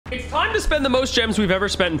It's time to spend the most gems we've ever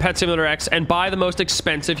spent in Pet Simulator X and buy the most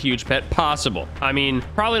expensive huge pet possible. I mean,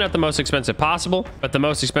 probably not the most expensive possible, but the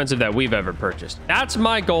most expensive that we've ever purchased. That's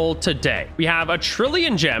my goal today. We have 1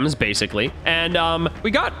 trillion gems, basically, and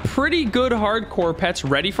we got pretty good hardcore pets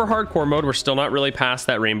ready for hardcore mode. We're still not really past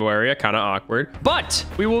that rainbow area, kind of awkward, but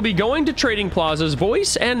we will be going to trading plazas,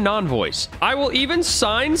 voice and non-voice. I will even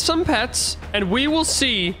sign some pets, and we will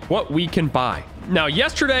see what we can buy. Now,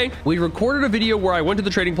 yesterday, we recorded a video where I went to the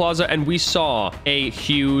trading plaza and we saw a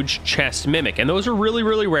huge chest mimic, and those are really,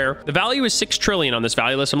 really rare. The value is 6 trillion on this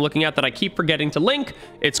value list I'm looking at that I keep forgetting to link.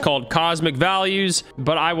 It's called Cosmic Values,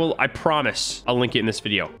 but I promise I'll link it in this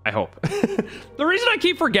video. I hope. The reason I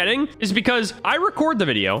keep forgetting is because I record the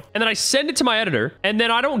video and then I send it to my editor and then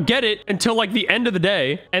I don't get it until like the end of the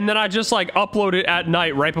day. And then I just like upload it at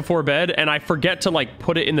night right before bed and I forget to like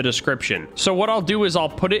put it in the description. So what I'll do is I'll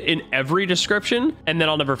put it in every description and then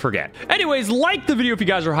I'll never forget. Anyways, like the video if you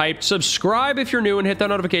guys are hyped, subscribe if you're new, and hit that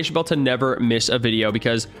notification bell to never miss a video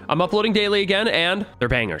because I'm uploading daily again and they're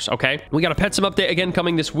bangers, okay? We got a Pet Sim update again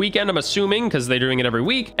coming this weekend, I'm assuming, because they're doing it every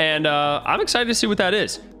week, and I'm excited to see what that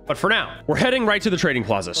is. But for now, we're heading right to the trading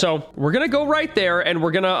plaza. So we're going to go right there and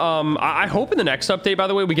we're going to, I hope in the next update, by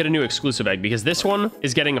the way, we get a new exclusive egg because this one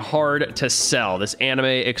is getting hard to sell. This anime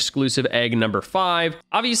exclusive egg number 5.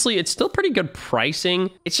 Obviously, it's still pretty good pricing.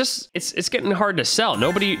 It's just, it's getting hard to sell.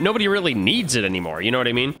 Nobody really needs it anymore. You know what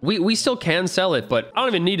I mean? We still can sell it, but I don't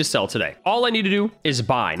even need to sell today. All I need to do is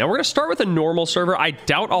buy. Now we're going to start with a normal server. I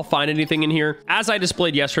doubt I'll find anything in here. As I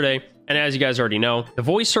displayed yesterday, and as you guys already know, the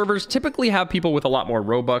voice servers typically have people with a lot more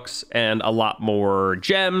Robux and a lot more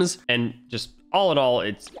gems, and just all in all,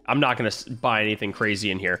 I'm not going to buy anything crazy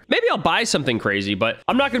in here. Maybe I'll buy something crazy, but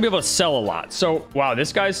I'm not going to be able to sell a lot. So, wow,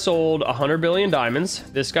 this guy's sold 100 billion diamonds.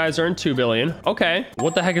 This guy's earned 2 billion. Okay,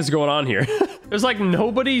 what the heck is going on here? There's like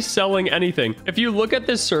nobody selling anything. If you look at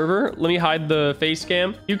this server, let me hide the face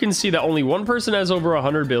cam. You can see that only one person has over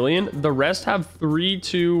 100 billion. The rest have 3,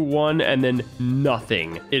 2, 1, and then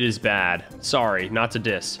nothing. It is bad. Sorry, not to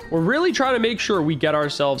diss. We're really trying to make sure we get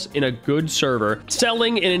ourselves in a good server,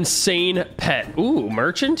 selling an insane pet. Ooh,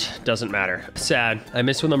 merchant? Doesn't matter. Sad. I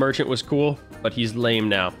miss when the merchant was cool, but he's lame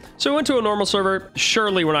now. So we went to a normal server.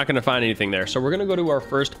 Surely we're not going to find anything there. So we're going to go to our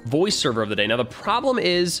first voice server of the day. Now, the problem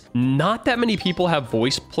is not that many people have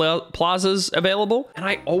voice plazas available, and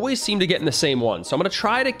I always seem to get in the same one. So I'm going to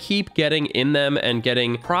try to keep getting in them and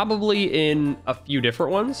getting probably in a few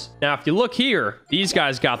different ones. Now, if you look here, these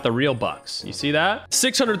guys got the real bucks. You see that?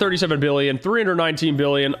 637 billion, 319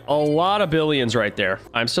 billion, a lot of billions right there.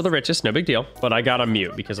 I'm still the richest, no big deal. But I gotta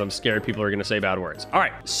mute because I'm scared people are gonna say bad words. All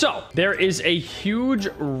right, so there is a huge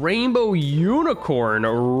rainbow unicorn.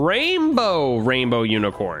 Rainbow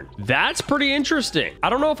unicorn. That's pretty interesting. I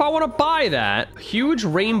don't know if I want to buy that. Huge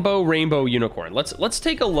rainbow unicorn. Let's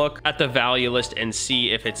take a look at the value list and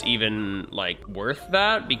see if it's even like worth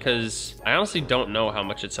that, because I honestly don't know how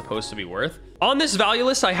much it's supposed to be worth. On this value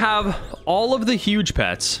list, I have all of the huge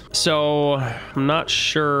pets, so I'm not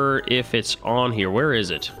sure if it's on here. Where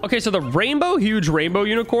is it? Okay, so the huge rainbow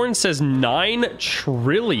unicorn says 9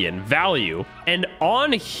 trillion value, and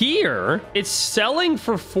on here, it's selling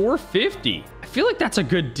for 450. I feel like that's a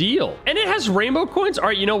good deal. And it has rainbow coins. All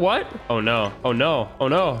right, you know what? Oh no, oh no, oh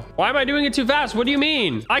no. Why am I doing it too fast? What do you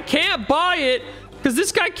mean? I can't buy it because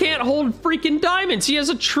this guy can't hold freaking diamonds. He has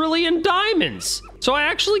 1 trillion diamonds. So I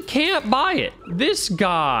actually can't buy it. This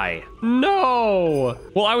guy. No.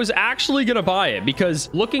 Well, I was actually going to buy it because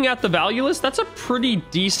looking at the value list, that's a pretty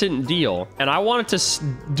decent deal. And I wanted to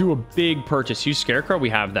do a big purchase. Huge Scarecrow,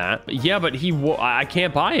 we have that. Yeah, but I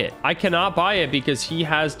can't buy it. I cannot buy it because he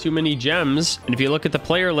has too many gems. And if you look at the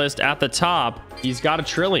player list at the top, he's got 1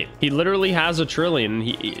 trillion. He literally has 1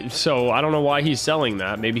 trillion. So I don't know why he's selling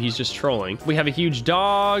that. Maybe he's just trolling. We have a huge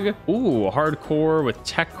dog. Ooh, hardcore with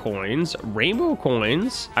tech coins. Rainbow coins.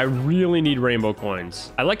 I really need rainbow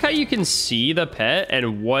coins. I like how you can see the pet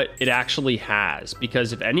and what it actually has,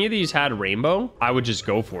 because if any of these had rainbow, I would just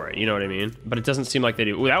go for it. You know what I mean? But it doesn't seem like they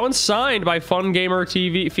do. Ooh, that one's signed by Fun Gamer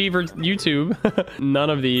TV Fever YouTube. None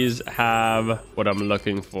of these have what I'm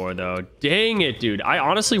looking for though. Dang it, dude. I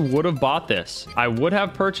honestly would have bought this. I would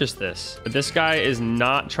have purchased this, but this guy is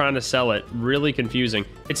not trying to sell it. Really confusing.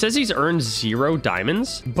 It says he's earned 0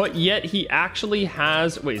 diamonds, but yet he actually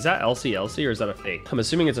has, wait, is that LC or is that a fake? I'm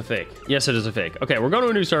assuming it's a fake. Yes, it is a fake. Okay, we're going to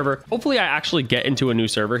a new server. Hopefully I actually get into a new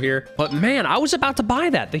server here. But man, I was about to buy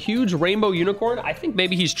that. The huge rainbow unicorn. I think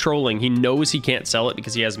maybe he's trolling. He knows he can't sell it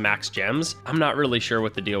because he has max gems. I'm not really sure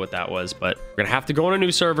what the deal with that was, but we're gonna have to go on a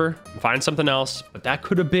new server and find something else. But that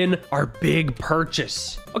could have been our big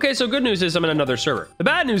purchase. Okay, so good news is I'm in another server. The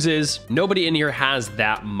bad news is nobody in here has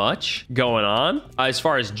that much going on as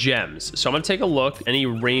far as gems. So I'm gonna take a look. Any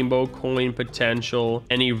rainbow coin potential,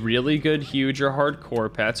 any really good huge or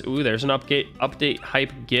hardcore pets. Ooh, there's an update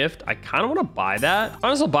hype gift. I kind of want to buy that. I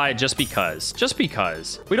also buy it just because.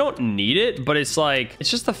 We don't need it, but it's like, it's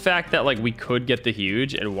just the fact that like we could get the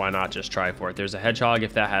huge, and why not just try for it? There's a hedgehog.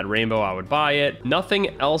 If that had rainbow, I would buy it.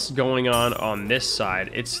 Nothing else going on this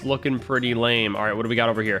side. It's looking pretty lame. All right, what do we got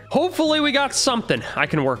over here? Hopefully we got something I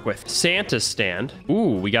can work with. Santa's stand.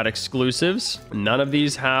 Ooh, we got exclusives. None of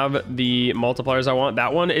these have the multipliers I want.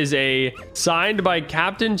 That one is a signed by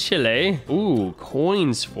Captain Chile. Ooh,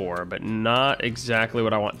 coins for, but not exactly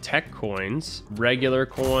what I want. Tech coins, regular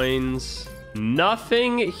coins.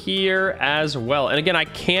 Nothing here as well. And again,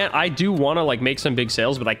 I do want to like make some big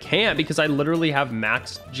sales, but I can't because I literally have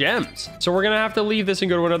max gems. So we're gonna have to leave this and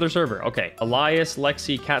go to another server. Okay, Elias,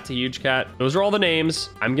 Lexi, Cat to Huge Cat. Those are all the names.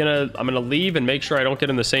 I'm gonna leave and make sure I don't get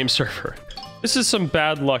in the same server. This is some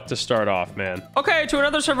bad luck to start off, man. Okay, to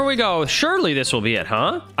another server we go. Surely this will be it,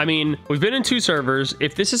 huh? I mean, we've been in 2 servers.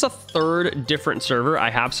 If this is a 3rd different server,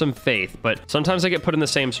 I have some faith, but sometimes I get put in the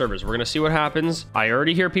same servers. We're gonna see what happens. I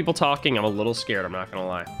already hear people talking. I'm a little scared, I'm not gonna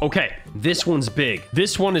lie. Okay, this one's big.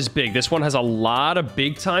 This one is big. This one has a lot of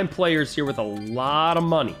big time players here with a lot of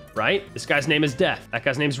money, right? This guy's name is Death. That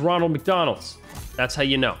guy's name's Ronald McDonald's. That's how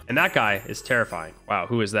you know. And that guy is terrifying. Wow,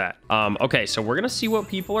 who is that? Okay, so we're gonna see what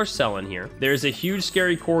people are selling here. There's a huge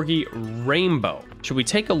scary corgi rainbow. Should we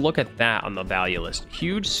take a look at that on the value list?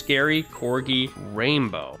 Huge scary corgi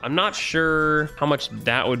rainbow. I'm not sure how much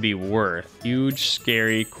that would be worth. Huge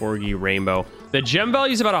scary corgi rainbow. The gem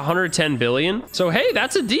value is about 110 billion. So, hey,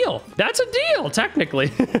 that's a deal. That's a deal, technically.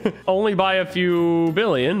 Only by a few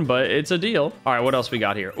billion, but it's a deal. All right, what else we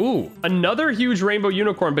got here? Ooh, another huge rainbow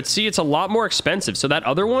unicorn, but see, it's a lot more expensive. So that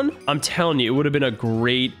other one, I'm telling you, it would have been a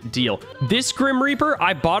great deal. This Grim Reaper,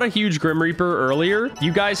 I bought a huge Grim Reaper earlier.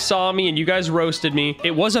 You guys saw me and you guys roasted me.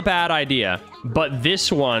 It was a bad idea, but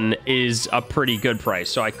this one is a pretty good price.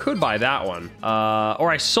 So I could buy that one. Or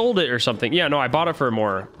I sold it or something. Yeah, no, I bought it for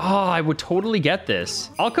more. Oh, I would totally get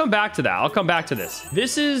this. I'll come back to that. I'll come back to this.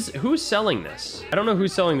 This is, who's selling this? I don't know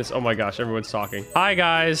who's selling this. Oh my gosh, everyone's talking. Hi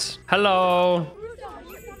guys. Hello.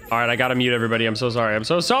 All right, I gotta mute everybody. I'm so sorry. I'm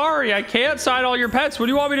so sorry. I can't sign all your pets. What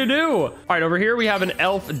do you want me to do? All right, over here we have an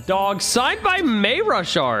elf dog signed by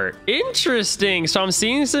Mayrush art. Interesting. So I'm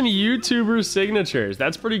seeing some YouTuber signatures.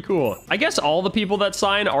 That's pretty cool. I guess all the people that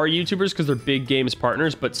sign are YouTubers because they're big games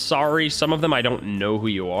partners, but sorry, some of them I don't know who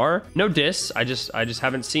you are. No diss. I just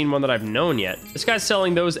haven't seen one that I've known yet. This guy's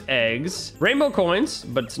selling those eggs. Rainbow coins,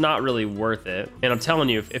 but it's not really worth it. And I'm telling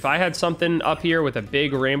you, if I had something up here with a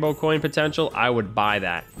big rainbow coin potential, I would buy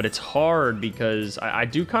that. But it's hard because I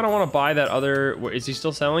do kind of want to buy that other. Is he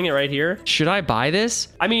still selling it right here? Should I buy this?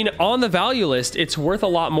 I mean, on the value list, it's worth a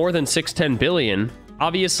lot more than 610 billion.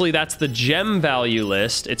 Obviously, that's the gem value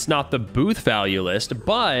list. It's not the booth value list,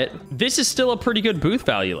 but this is still a pretty good booth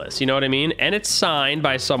value list. You know what I mean? And it's signed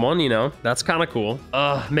by someone, you know, that's kind of cool.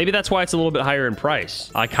 Maybe that's why it's a little bit higher in price.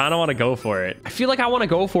 I kind of want to go for it. I feel like I want to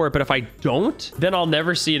go for it, but if I don't, then I'll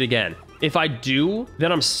never see it again. If I do,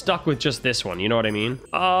 then I'm stuck with just this one. You know what I mean?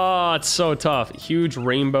 Oh, it's so tough. Huge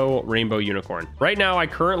rainbow unicorn. Right now, I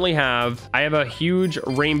have a huge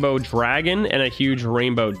rainbow dragon and a huge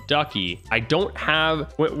rainbow ducky. I don't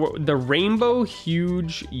have the rainbow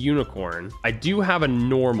huge unicorn. I do have a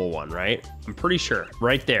normal one, right? I'm pretty sure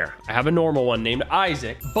right there. I have a normal one named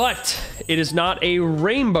Isaac, but it is not a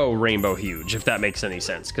rainbow huge, if that makes any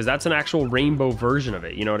sense, because that's an actual rainbow version of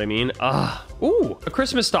it. You know what I mean? Ooh, a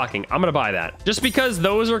Christmas stocking. I'm gonna buy that just because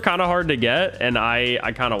those are kind of hard to get, and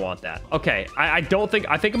I kind of want that. Okay, I think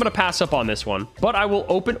I'm gonna pass up on this one, but I will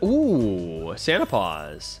open. Ooh, Santa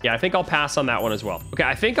Paws. Yeah, I think I'll pass on that one as well. Okay,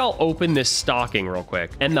 I think I'll open this stocking real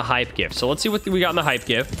quick and the hype gift. So let's see what we got in the hype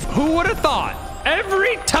gift. Who would have thought?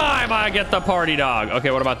 Every time I get the party dog. Okay,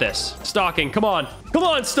 what about this? Stocking, come on. Come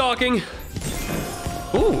on, stocking.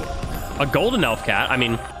 Ooh, a golden elf cat. I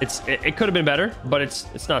mean, it could have been better, but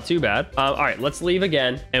it's not too bad. All right, let's leave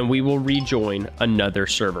again and we will rejoin another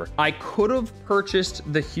server. I could have purchased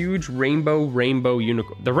the huge rainbow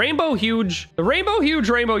unicorn. The rainbow huge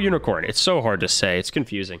rainbow unicorn. It's so hard to say. It's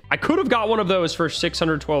confusing. I could have got one of those for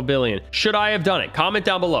 612 billion. Should I have done it? Comment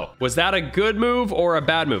down below. Was that a good move or a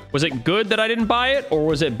bad move? Was it good that I didn't buy it, or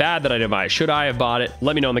was it bad that I didn't buy it? Should I have bought it?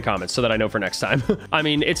 Let me know in the comments so that I know for next time. I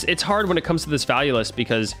mean, it's hard when it comes to this value list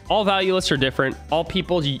because all value lists are different. All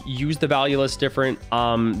people use the value list different.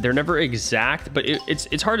 They're never exact, but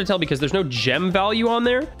it's hard to tell because there's no gem value on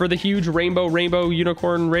there for the huge rainbow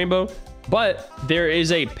unicorn rainbow. but there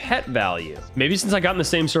is a pet value. Maybe since I got in the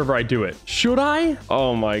same server, I do it. Should I?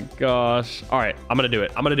 Oh my gosh. All right, I'm gonna do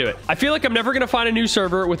it. I'm gonna do it. I feel like I'm never gonna find a new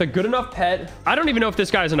server with a good enough pet. I don't even know if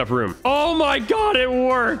this guy has enough room. Oh my God, it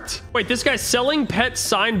worked. Wait, this guy's selling pets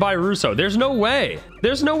signed by Russo. There's no way.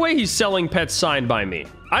 There's no way he's selling pets signed by me.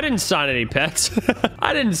 I didn't sign any pets.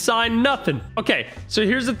 I didn't sign nothing. Okay, so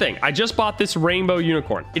here's the thing. I just bought this rainbow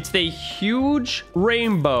unicorn. It's the huge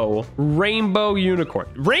rainbow unicorn.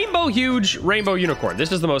 Huge rainbow unicorn.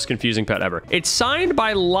 This is the most confusing pet ever. It's signed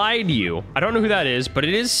by Lidew. I don't know who that is, but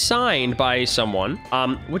it is signed by someone,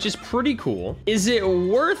 which is pretty cool. Is it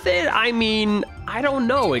worth it? I mean, I don't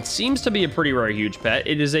know. It seems to be a pretty rare huge pet.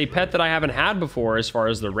 It is a pet that I haven't had before as far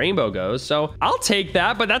as the rainbow goes, so I'll take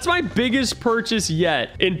that, but that's my biggest purchase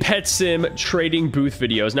yet in Pet Sim trading booth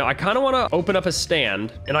videos. Now, I kind of want to open up a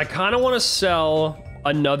stand, and I kind of want to sell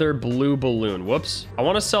another blue balloon. Whoops. I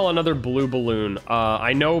want to sell another blue balloon.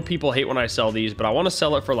 I know people hate when I sell these, but I want to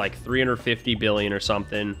sell it for like 350 billion or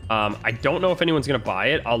something. I don't know if anyone's going to buy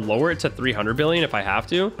it. I'll lower it to 300 billion if I have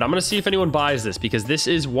to, but I'm going to see if anyone buys this because this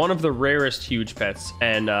is one of the rarest huge pets,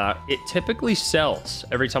 and it typically sells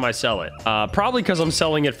every time I sell it. Probably because I'm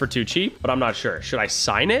selling it for too cheap, but I'm not sure. Should I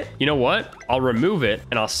sign it? You know what? I'll remove it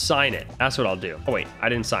and I'll sign it. That's what I'll do. Oh wait, I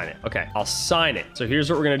didn't sign it. Okay, I'll sign it. So here's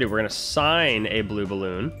what we're going to do. We're going to sign a blue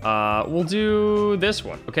balloon. We'll do this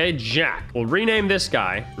one. Okay, Jack. We'll rename this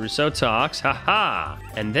guy Russo Talks. Haha.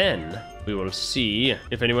 And then we will see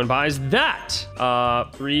if anyone buys that.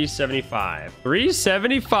 375.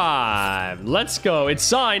 375. Let's go. It's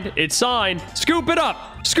signed. It's signed. Scoop it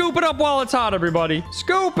up. Scoop it up while it's hot, everybody.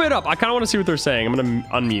 Scoop it up. I kind of want to see what they're saying. I'm going to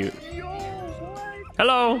unmute.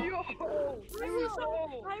 Hello.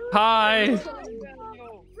 Hi.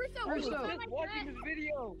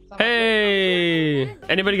 Hey,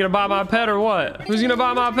 anybody gonna buy my pet or what? Who's gonna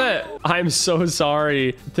buy my pet? I'm so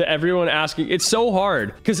sorry to everyone asking. It's so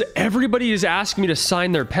hard because everybody is asking me to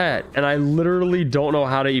sign their pet, and I literally don't know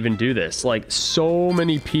how to even do this. Like, so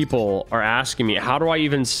many people are asking me, how do I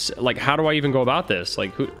even go about this?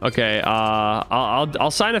 Like, who? Okay,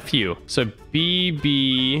 I'll sign a few. So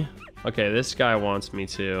BB. Okay, this guy wants me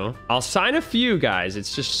to. I'll sign a few, guys.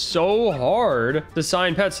 It's just so hard to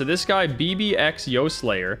sign pets. So this guy, BBX Yo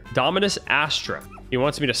Slayer, Dominus Astra. He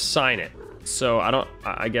wants me to sign it. So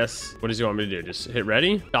I guess, what does he want me to do? Just hit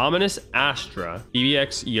ready? Dominus Astra,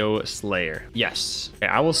 BBX Yo Slayer. Yes. Okay,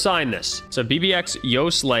 I will sign this. So BBX Yo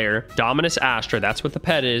Slayer, Dominus Astra. That's what the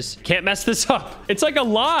pet is. Can't mess this up. It's like a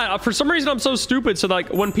lot. For some reason, I'm so stupid. So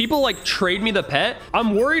like when people like trade me the pet,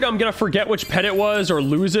 I'm worried I'm going to forget which pet it was or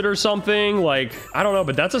lose it or something. Like, I don't know,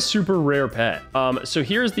 but that's a super rare pet. So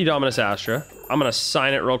here's the Dominus Astra. I'm going to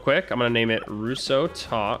sign it real quick. I'm going to name it Russo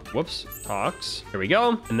Talks. Here we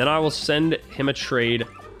go. And then I will send him a trade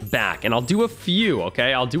back, and I'll do a few.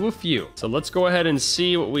 Okay, I'll do a few. So let's go ahead and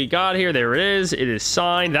see what we got here. There it is. It is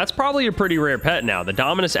signed. That's probably a pretty rare pet now. The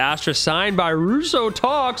Dominus Astra signed by Russo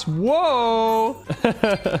Talks. Whoa.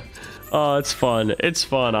 Oh, it's fun. It's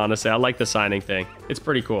fun, honestly. I like the signing thing. It's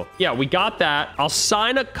pretty cool. Yeah, we got that. I'll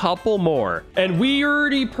sign a couple more. And we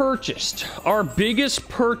already purchased our biggest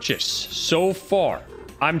purchase so far.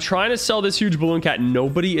 I'm trying to sell this huge balloon cat.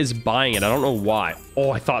 Nobody is buying it. I don't know why.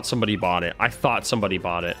 Oh, I thought somebody bought it. I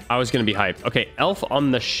was going to be hyped. Okay, Elf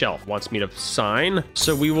on the Shelf wants me to sign.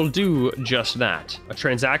 So we will do just that. A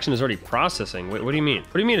transaction is already processing. Wait, what do you mean?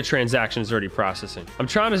 What do you mean a transaction is already processing? I'm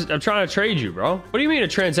trying to trade you, bro. What do you mean a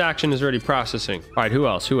transaction is already processing? All right, who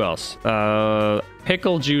else?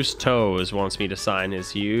 Pickle Juice Toes wants me to sign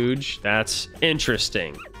his huge. That's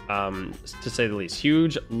interesting. To say the least.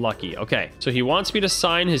 Huge Lucky. Okay, so he wants me to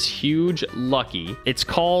sign his Huge Lucky. It's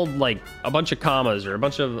called like a bunch of commas or a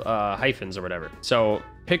bunch of hyphens or whatever. So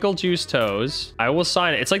Pickle Juice Toes, I will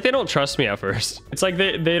sign it. It's like they don't trust me at first. It's like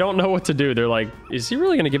they don't know what to do. They're like, is he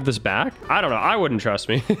really gonna give this back? I don't know. I wouldn't trust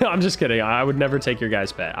me. I'm just kidding. I would never take your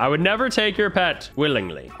guy's pet. I would never take your pet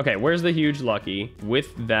willingly. Okay, where's the Huge Lucky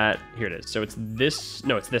with that? Here it is. So it's this.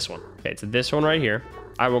 No, it's this one. Okay, it's this one right here.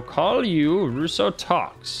 I will call you Russo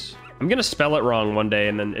Talks. I'm gonna spell it wrong one day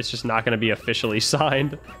and then it's just not gonna be officially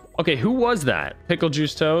signed. Okay, who was that? Pickle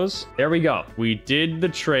Juice Toes? There we go. We did the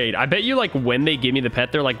trade. I bet you like when they give me the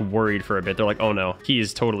pet, they're like worried for a bit. They're like, oh no, he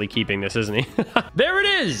is totally keeping this, isn't he? There it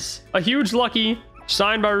is. A Huge Lucky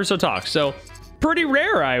signed by Russo Talks. So pretty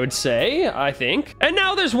rare, I would say, I think. And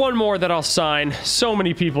now there's one more that I'll sign. So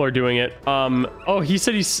many people are doing it. Oh, he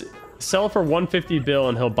said he's sell for 150 bill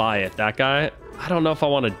and he'll buy it. That guy. I don't know if I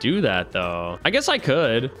want to do that though. I guess I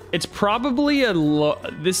could. It's probably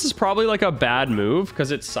this is probably like a bad move because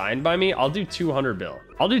it's signed by me. I'll do 200 bill.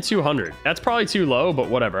 I'll do 200. That's probably too low, but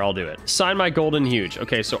whatever, I'll do it. Sign my golden huge.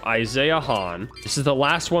 Okay, so Isaiah Hahn. This is the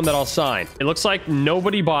last one that I'll sign. It looks like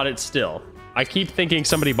nobody bought it still. I keep thinking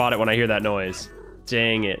somebody bought it when I hear that noise.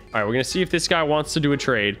 Dang it. All right, we're gonna see if this guy wants to do a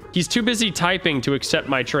trade. He's too busy typing to accept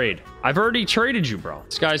my trade. I've already traded you, bro.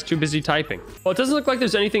 This guy's too busy typing. Well, it doesn't look like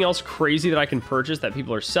there's anything else crazy that I can purchase that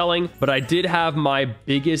people are selling, but I did have my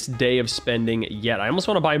biggest day of spending yet. I almost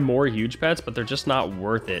want to buy more huge pets, but they're just not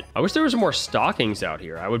worth it. I wish there was more stockings out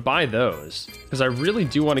here. I would buy those because I really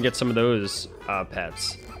do want to get some of those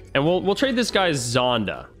pets. And we'll trade this guy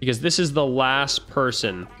Zonda because this is the last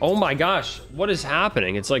person. Oh my gosh, what is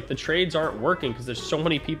happening? It's like the trades aren't working because there's so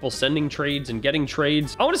many people sending trades and getting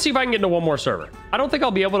trades. I want to see if I can get into one more server. I don't think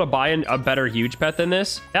I'll be able to buy a better huge pet than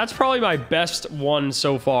this. That's probably my best one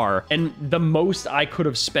so far and the most I could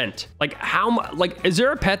have spent. Like how much, like, is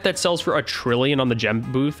there a pet that sells for $1 trillion on the gem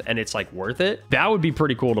booth and it's like worth it? That would be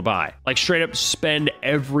pretty cool to buy. Like straight up spend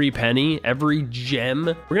every penny, every gem.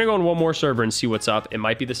 We're gonna go on one more server and see what's up. It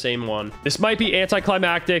might be the same one. This might be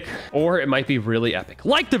anticlimactic or it might be really epic.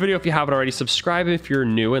 Like the video if you haven't already, subscribe if you're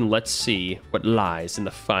new, and let's see what lies in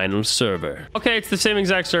the final server. Okay, it's the same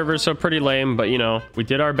exact server, so pretty lame, but you know, we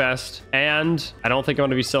did our best, and I don't think I'm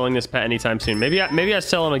gonna be selling this pet anytime soon. Maybe I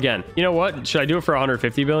sell him again. You know what? Should I do it for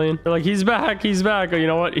 150 billion? They're like, he's back, he's back. Oh, you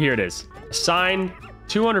know what? Here it is. Signed.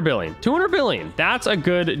 200 billion. 200 billion. That's a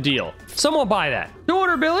good deal. Someone buy that.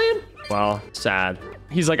 200 billion? Well, sad.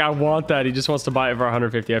 He's like, I want that. He just wants to buy it for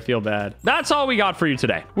 150. I feel bad. That's all we got for you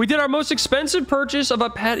today. We did our most expensive purchase of a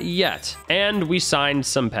pet yet, and we signed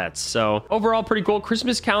some pets. So overall, pretty cool.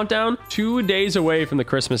 Christmas countdown, 2 days away from the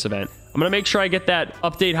Christmas event. I'm gonna make sure I get that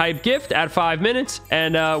update hype gift at 5 minutes,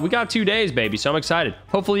 and we got 2 days, baby, so I'm excited.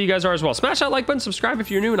 Hopefully you guys are as well. Smash that like button, subscribe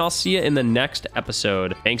if you're new, and I'll see you in the next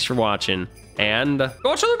episode. Thanks for watching, and go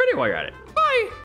watch another video while you're at it. Bye.